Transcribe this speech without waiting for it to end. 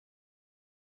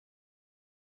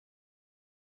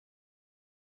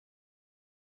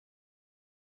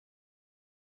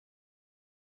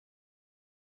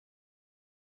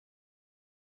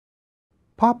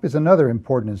POP is another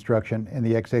important instruction in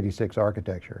the x86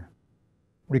 architecture.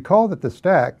 Recall that the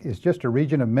stack is just a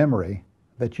region of memory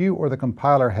that you or the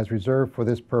compiler has reserved for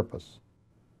this purpose.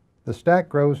 The stack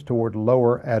grows toward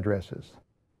lower addresses.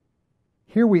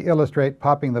 Here we illustrate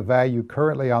popping the value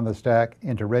currently on the stack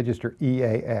into register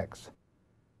EAX.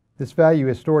 This value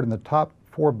is stored in the top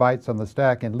 4 bytes on the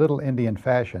stack in Little Endian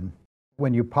fashion.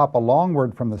 When you pop a long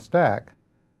word from the stack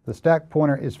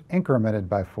pointer is incremented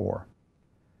by 4.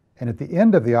 And at the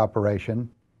end of the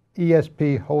operation,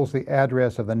 ESP holds the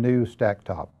address of the new stack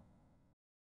top.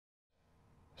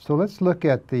 So let's look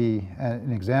at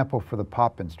an example for the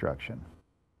pop instruction.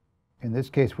 In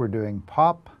this case, we're doing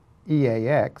pop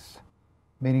EAX,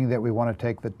 meaning that we want to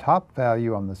take the top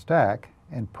value on the stack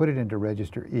and put it into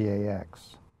register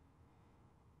EAX.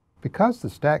 Because the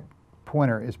stack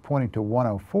pointer is pointing to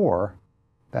 104,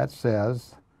 that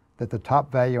says that the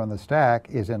top value on the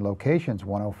stack is in locations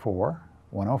 104,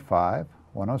 105,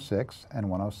 106, and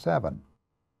 107.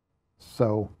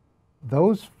 So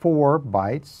those 4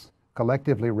 bytes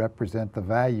collectively represent the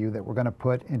value that we're going to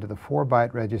put into the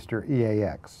 4-byte register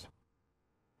EAX.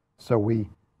 So we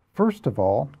first of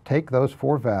all take those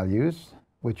 4 values,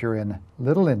 which are in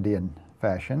Little Endian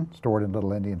fashion, stored in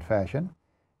Little Endian fashion,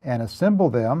 and assemble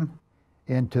them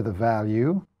into the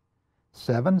value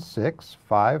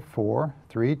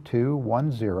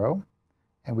 76543210,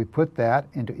 and we put that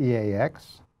into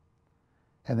EAX.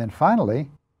 And then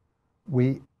finally,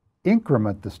 we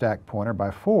increment the stack pointer by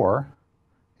 4.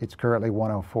 It's currently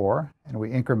 104, and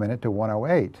we increment it to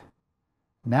 108.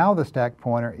 Now the stack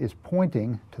pointer is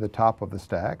pointing to the top of the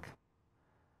stack.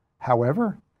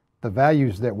 However, the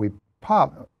values that we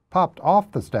popped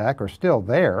off the stack are still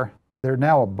there. They're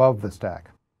now above the stack.